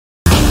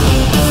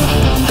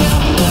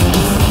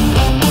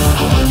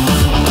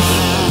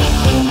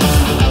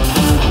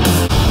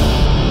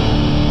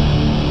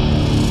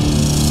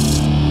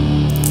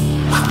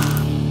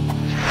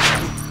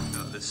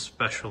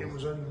special,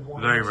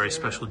 very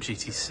special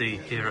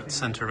GTC here at the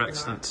Centre of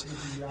Excellence.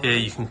 Here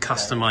you can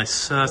customize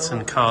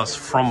certain cars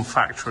from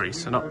factory,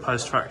 so not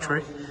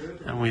post-factory.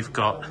 And we've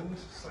got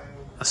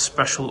a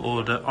special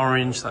order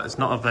orange that is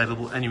not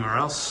available anywhere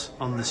else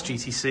on this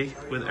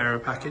GTC with Aero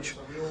Package.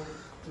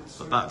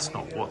 But that's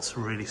not what's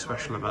really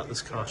special about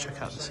this car. Check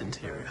out this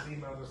interior.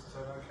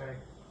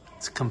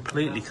 It's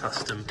completely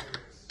custom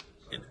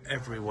in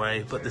every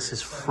way, but this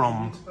is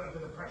from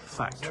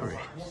factory.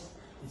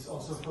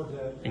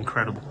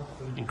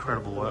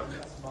 Incredible work.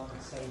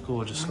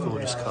 Gorgeous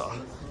car.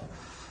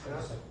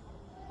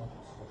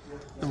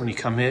 And when you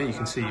come here, you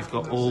can see you've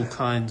got all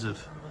kinds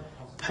of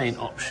paint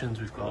options.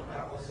 We've got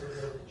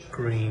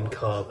green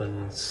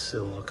carbon,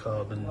 silver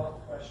carbon,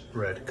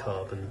 red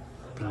carbon,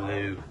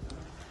 blue,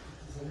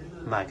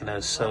 Magno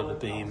solar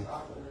beam,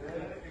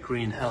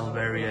 green hell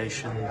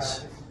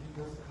variations.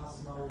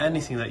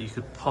 Anything that you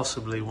could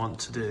possibly want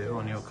to do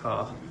on your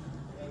car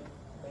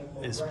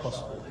is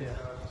possible here.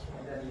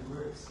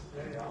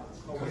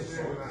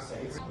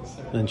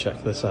 Then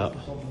check this out.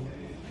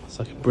 It's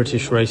like a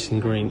British Racing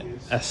Green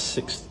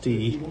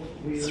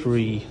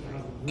S63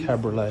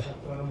 Cabriolet.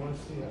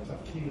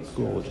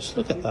 Gorgeous,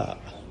 look at that.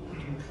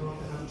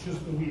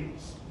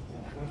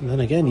 And then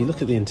again, you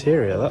look at the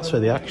interior, that's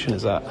where the action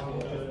is at.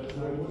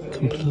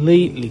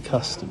 Completely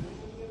custom.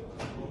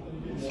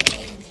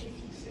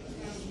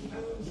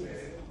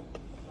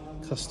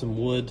 Custom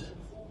wood,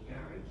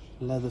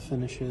 leather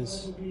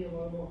finishes.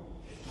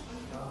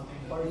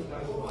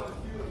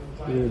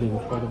 Really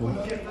incredible.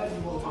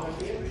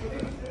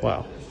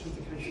 Wow.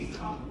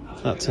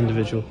 That's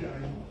individual.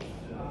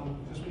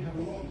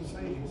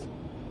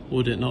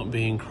 Would it not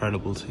be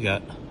incredible to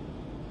get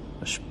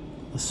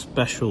a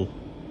special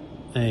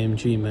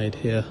AMG made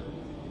here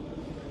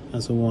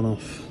as a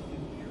one-off?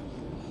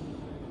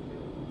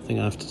 I think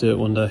I have to do it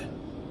one day.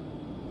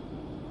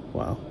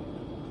 Wow.